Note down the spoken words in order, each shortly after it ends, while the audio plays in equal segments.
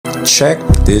Check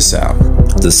this out.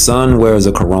 The sun wears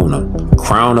a corona,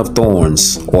 crown of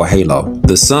thorns, or halo.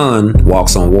 The sun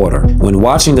walks on water. When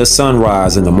watching the sun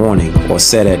rise in the morning or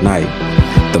set at night,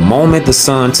 the moment the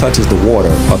sun touches the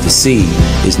water of the sea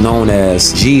is known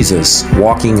as Jesus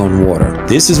walking on water.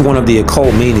 This is one of the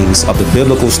occult meanings of the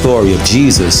biblical story of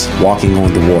Jesus walking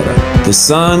on the water. The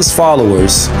sun's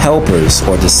followers, helpers,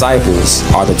 or disciples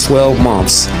are the 12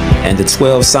 months and the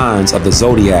 12 signs of the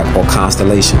zodiac or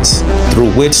constellations,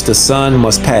 through which the sun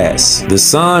must pass. The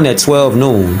sun at 12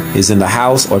 noon is in the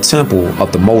house or temple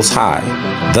of the Most High.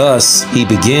 Thus, he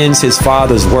begins his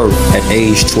father's work at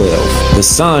age 12. The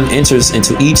sun enters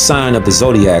into each sign of the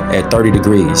zodiac at 30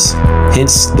 degrees.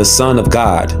 Hence, the Son of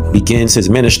God begins his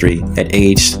ministry at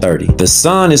age 30. The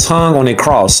sun is hung on a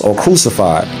cross or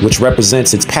crucified, which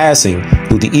represents its passing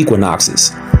through the equinoxes.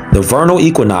 The vernal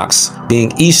equinox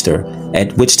being Easter,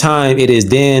 at which time it is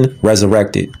then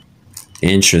resurrected.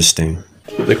 Interesting.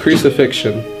 The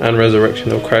crucifixion and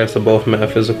resurrection of Christ are both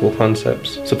metaphysical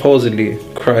concepts. Supposedly,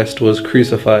 Christ was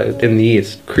crucified in the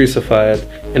East, crucified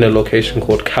in a location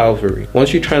called Calvary.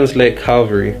 Once you translate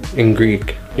Calvary in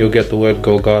Greek, you'll get the word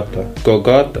Golgotha.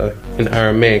 Golgotha in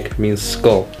Aramaic means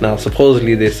skull. Now,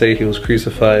 supposedly they say he was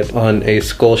crucified on a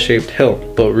skull-shaped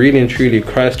hill, but really and truly,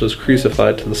 Christ was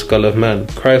crucified to the skull of man.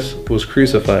 Christ was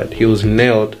crucified. He was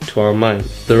nailed to our mind.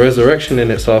 The resurrection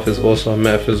in itself is also a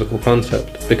metaphysical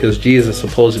concept, because Jesus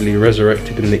supposedly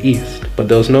resurrected in the East, but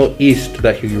there was no East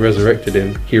that he resurrected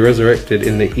in. He resurrected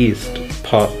in the East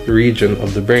part region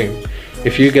of the brain.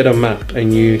 If you get a map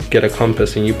and you get a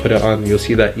compass and you put it on, you'll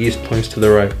see that east points to the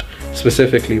right,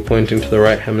 specifically pointing to the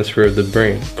right hemisphere of the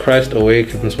brain. Christ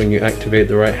awakens when you activate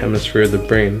the right hemisphere of the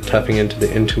brain, tapping into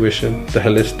the intuition, the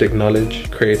holistic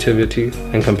knowledge, creativity,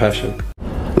 and compassion.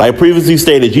 Like previously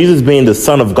stated, Jesus being the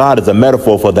Son of God is a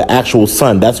metaphor for the actual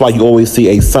sun. That's why you always see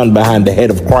a sun behind the head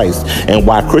of Christ, and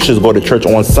why Christians go to church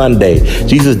on Sunday.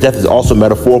 Jesus' death is also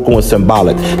metaphorical and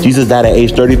symbolic. Jesus died at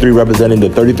age 33, representing the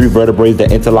 33 vertebrae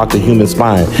that interlock the human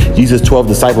spine. Jesus' 12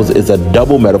 disciples is a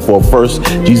double metaphor. First,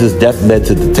 Jesus' death led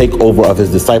to the takeover of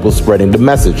his disciples spreading the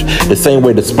message. The same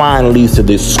way the spine leads to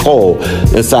the skull.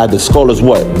 Inside the skull is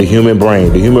what? The human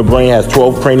brain. The human brain has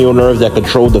 12 cranial nerves that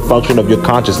control the function of your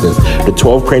consciousness. The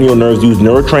 12 cranial nerves use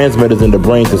neurotransmitters in the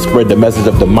brain to spread the message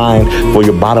of the mind for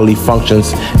your bodily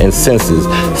functions and senses.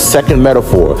 Second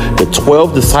metaphor, the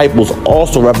 12 disciples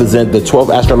also represent the 12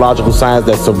 astrological signs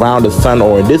that surround the sun,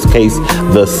 or in this case,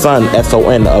 the sun,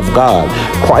 S-O-N, of God.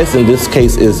 Christ in this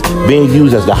case is being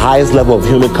used as the highest level of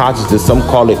human consciousness. Some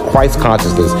call it Christ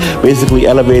consciousness, basically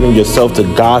elevating yourself to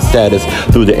God status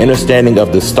through the understanding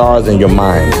of the stars in your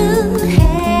mind.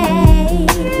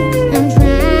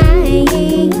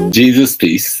 Jesus,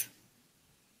 peace.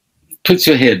 Put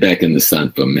your head back in the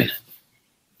sun for a minute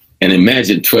and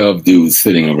imagine 12 dudes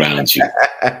sitting around you.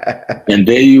 And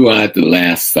there you are at the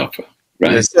Last Supper,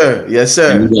 right? Yes, sir. Yes,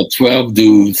 sir. And you got 12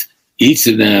 dudes, each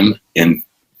of them in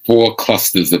 4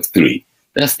 clusters of 3.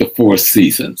 That's the 4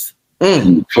 seasons.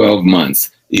 12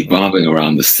 months evolving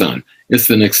around the sun. It's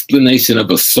an explanation of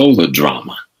a solar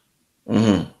drama.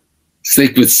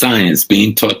 Sacred science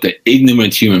being taught to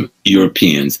ignorant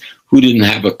Europeans who didn't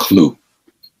have a clue.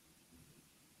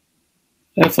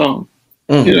 That's all.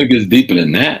 You know, it gets deeper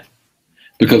than that.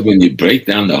 Because when you break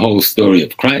down the whole story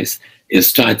of Christ,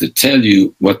 it's trying to tell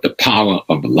you what the power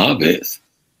of love is.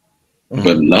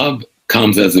 But love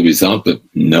comes as a result of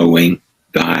knowing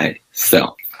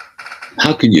thyself.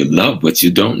 How can you love what you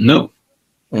don't know?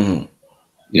 You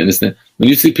understand? When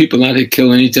you see people out here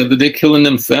killing each other, they're killing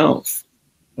themselves.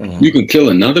 You can kill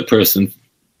another person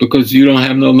because you don't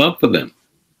have no love for them.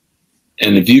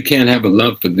 And if you can't have a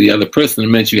love for the other person, it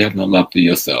means you have no love for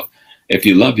yourself. If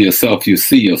you love yourself, you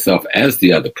see yourself as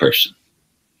the other person.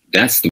 That's the